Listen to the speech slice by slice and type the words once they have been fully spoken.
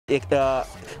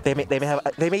they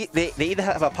either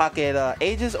have a pocket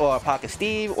Aegis or a pocket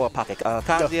Steve or a pocket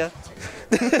Kazuya.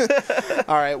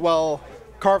 All right, well,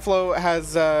 Karflo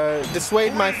has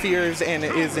dissuaded my fears and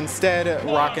is instead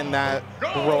rocking that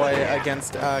Roy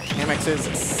against Kamex's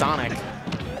Sonic.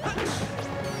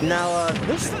 Now,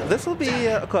 this will be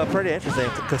pretty interesting,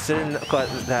 considering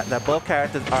that both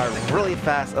characters are really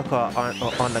fast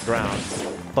on the ground.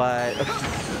 But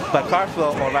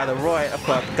Karflo, or rather Roy, of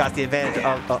course, got the advantage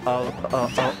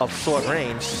of sword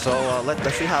range. So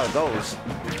let's see how it goes.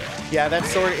 Yeah, that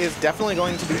sword is definitely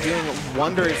going to be doing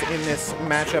wonders in this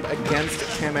matchup against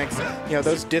Kamex. You know,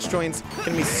 those disjoints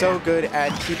can be so good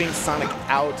at keeping Sonic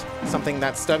out, something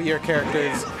that stubbier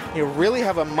characters really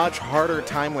have a much harder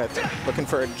time with. Looking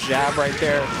for a jab right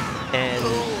there.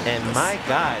 And my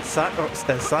God,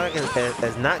 Sonic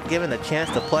is not given a chance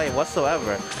to play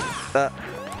whatsoever.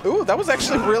 Ooh, that was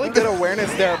actually really good awareness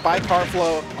there by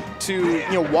Karflo to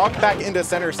walk back into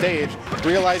center stage,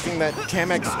 realizing that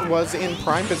Kamex was in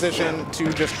prime position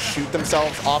to just shoot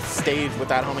themselves off stage with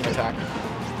that homing attack.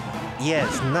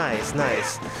 Yes, nice,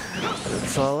 nice.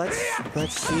 So let's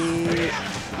see.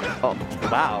 Oh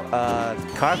wow,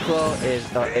 Karflo is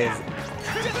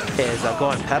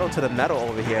going pedal to the metal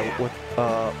over here with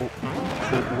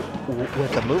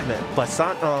the movement, but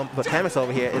Kamex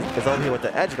over here is over here with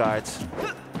the edge guards.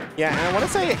 Yeah, and I want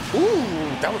to say, ooh,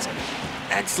 that was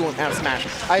excellent F smash.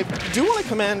 I do want to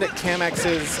commend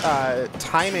Kamex's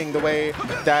timing, the way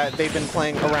that they've been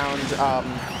playing around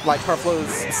like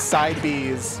Karflo's side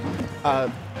Bs,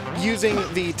 using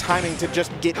the timing to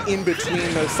just get in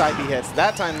between those side B hits.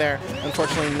 That time there,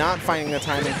 unfortunately, not finding the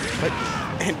timing. But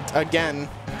and again,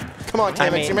 come on,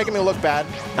 Kamex, you're making me look bad.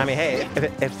 I mean, hey,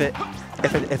 if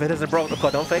it isn't broke,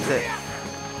 don't fix it.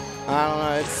 I don't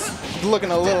know, it's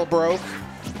looking a little broke.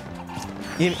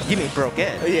 You mean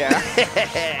broken? Yeah.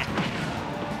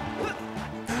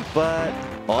 But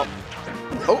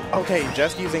oh, okay.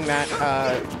 Just using that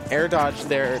air dodge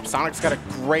there. Sonic's got a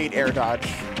great air dodge,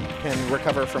 can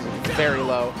recover from very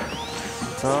low.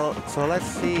 So let's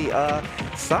see.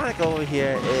 Sonic over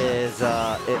here is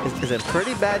in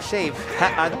pretty bad shape.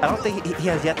 I don't think he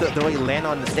has yet to really land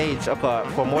on the stage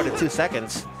for more than 2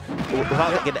 seconds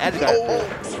without getting the edge guard.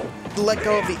 Oh. Let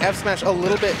go of the F smash a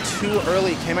little bit too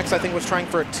early. Kamex, I think, was trying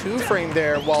for a 2-frame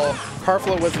there, while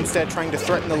Karflo was instead trying to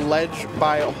threaten the ledge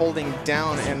by holding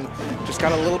down and just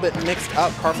got a little bit mixed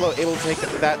up. Karflo able to take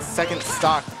that second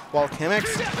stock, while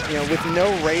Kamex, with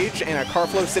no rage and a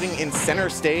Karflo sitting in center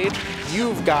stage,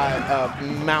 you've got a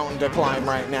mountain to climb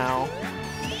right now.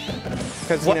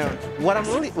 Because what I'm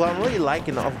really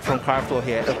liking from Karflo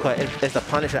here is the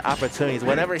punishing opportunities.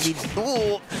 Whenever he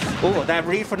ooh, that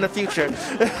read from the future.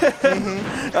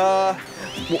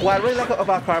 What I really like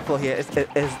about Karflo here is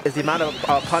the amount of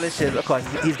punishes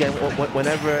he's getting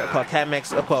whenever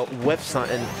Kamex whips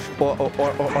something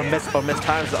or miss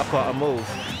times a move.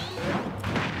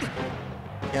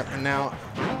 Yep, and now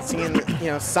seeing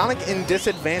Sonic in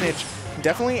disadvantage.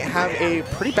 Definitely have a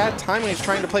pretty bad time when he's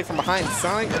trying to play from behind.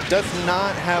 Sonic does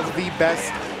not have the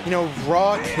best,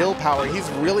 raw kill power. He's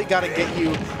really got to get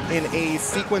you in a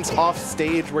sequence off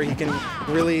stage where he can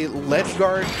really ledge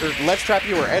guard or ledge trap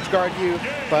you or edge guard you.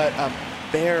 But a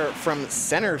bear from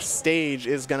center stage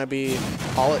is going to be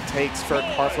all it takes for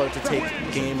Karflo to take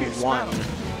game 1.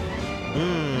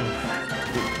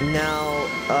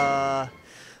 Now,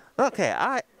 okay,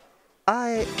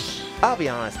 I'll be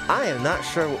honest. I am not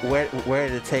sure where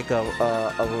to take a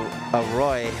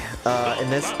Roy in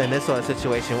this sort of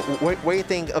situation. Where do you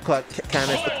think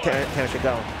Kamex should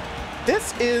go?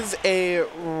 This is a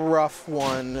rough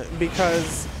one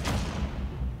because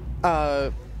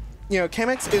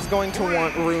Kamex is going to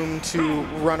want room to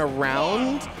run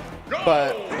around,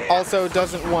 but also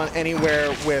doesn't want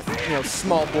anywhere with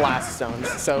small blast zones.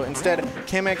 So instead,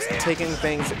 Kamex taking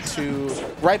things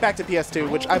right back to PS2,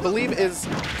 which I believe is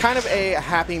kind of a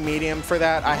happy medium for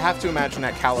that. I have to imagine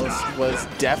that Kalos was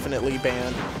definitely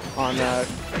banned on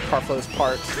Karflo's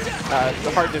part.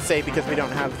 Hard to say because we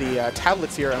don't have the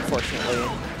tablets here, unfortunately.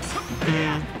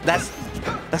 That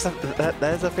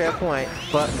is a fair point,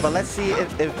 but let's see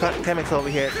if Kamex over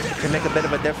here can make a bit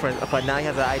of a difference. But now he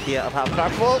has an idea of how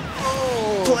Karflo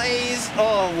plays.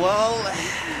 Oh well,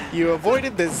 you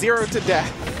avoided the 0 to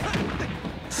death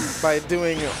by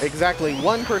doing exactly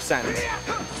 1%.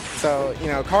 So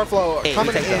Karflo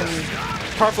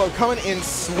coming in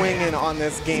swinging on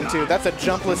this game too. That's a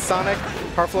jumpless Sonic.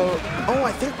 Karflo. Oh,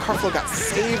 I think Karflo got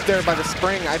saved there by the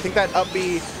spring. I think that up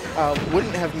B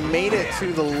wouldn't have made it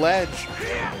to the ledge.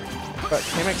 But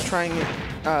Kamex trying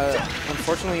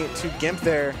unfortunately, to Gimp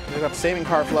there, ended up saving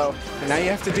Karflo. And now you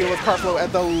have to deal with Karflo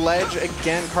at the ledge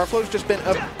again. Karflo's just been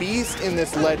a beast in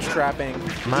this ledge trapping.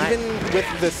 Even with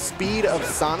the speed of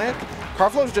Sonic,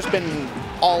 Karflo's just been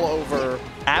all over.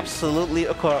 Absolutely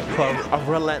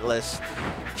relentless.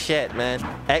 Shit, man.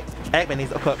 Eggman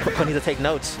needs to take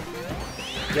notes.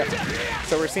 Yep.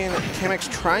 So we're seeing Kamex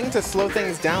trying to slow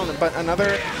things down, but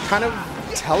another kind of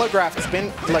telegraphed spin,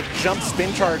 like jump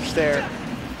spin charge there.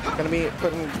 Gonna be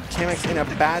putting Kamex in a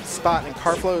bad spot, and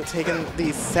Karflo taking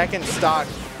the second stock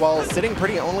while sitting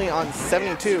pretty only on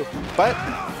 72, but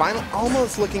finally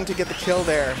almost looking to get the kill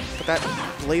there. But that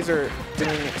laser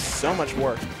doing so much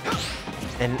work.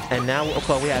 And now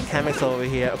we have Kamex over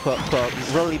here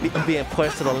really being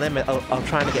pushed to the limit of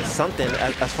trying to get something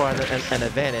as far as an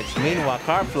advantage. Meanwhile,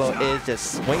 Karflo is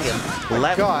just swinging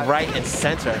left, right, and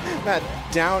center. That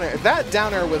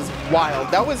downer was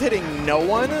wild. That was hitting no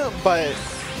one, but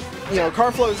you know,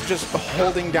 Karflo's just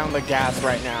holding down the gas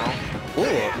right now.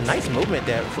 Ooh, nice movement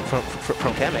there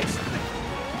from Kamex.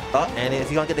 Oh, and is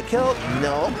he gonna get the kill?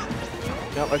 No.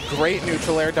 No, a great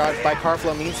neutral air dodge by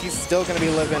Karflo means he's still going to be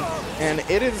living, and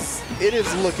it is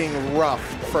looking rough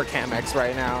for Kamex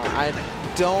right now. I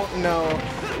don't know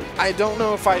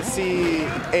if I see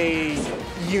a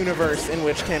universe in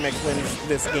which Kamex wins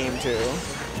this game too.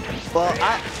 Well,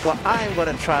 I'm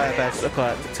going to try my best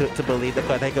to believe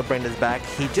that they could bring this back.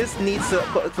 He just needs to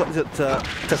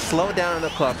slow down the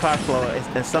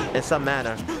Karflo in some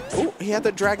manner. Ooh, he had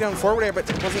the drag down forward air, but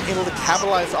wasn't able to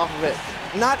capitalize off of it.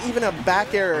 Not even a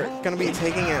back air going to be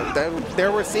taking it.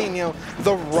 There we're seeing, you know,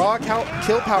 the raw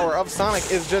kill power of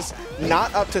Sonic is just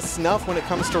not up to snuff when it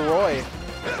comes to Roy.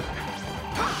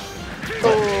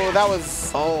 Oh, that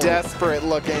was desperate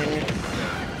looking.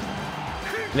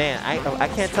 Man, I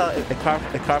can't tell if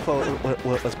Karflo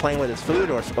was playing with his food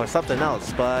or something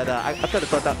else, but I could have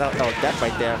thought that was death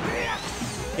right there.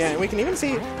 Yeah, and we can even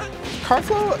see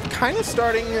Karflo kind of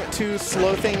starting to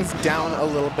slow things down a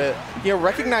little bit. You know,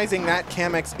 recognizing that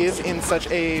Kamex is in such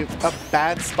a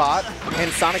bad spot, and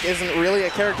Sonic isn't really a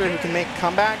character who can make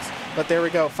comebacks. But there we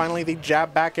go, finally the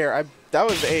jab back air. That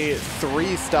was a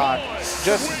 3 stock,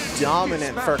 just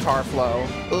dominant for Karflo.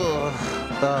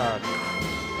 Ugh.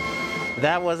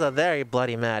 That was a very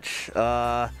bloody match.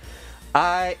 I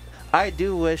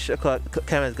do wish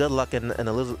Kamex good luck in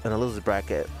the losers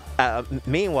bracket.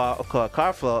 Meanwhile,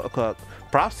 Karflo,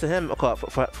 props to him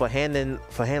for handling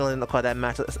that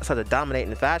match in such a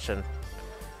dominating fashion.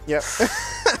 Yep.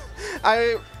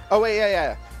 Oh wait,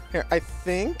 yeah. Here, I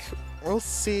think we'll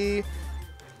see.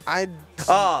 I'm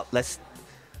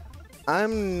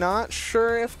not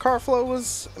sure if Karflo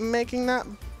was making that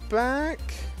back.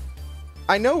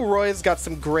 I know Roy's got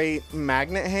some great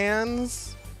magnet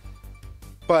hands,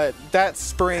 but that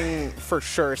spring for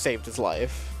sure saved his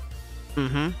life.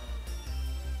 Mm-hmm.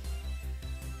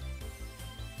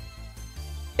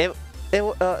 It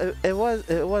was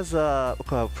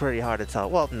pretty hard to tell.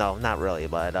 Well, no, not really,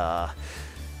 but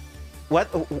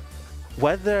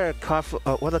whether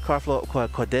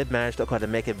Karflo did manage to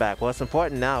make it back. What's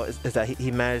important now is that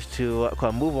he managed to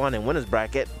move on and win his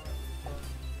bracket.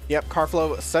 Yep,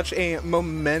 Karflo, such a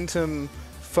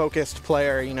momentum-focused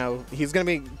player. You know, he's going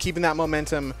to be keeping that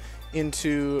momentum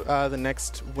into the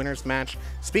next winner's match.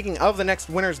 Speaking of the next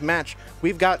winner's match,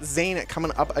 we've got Zane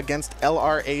coming up against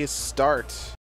LRA's Start.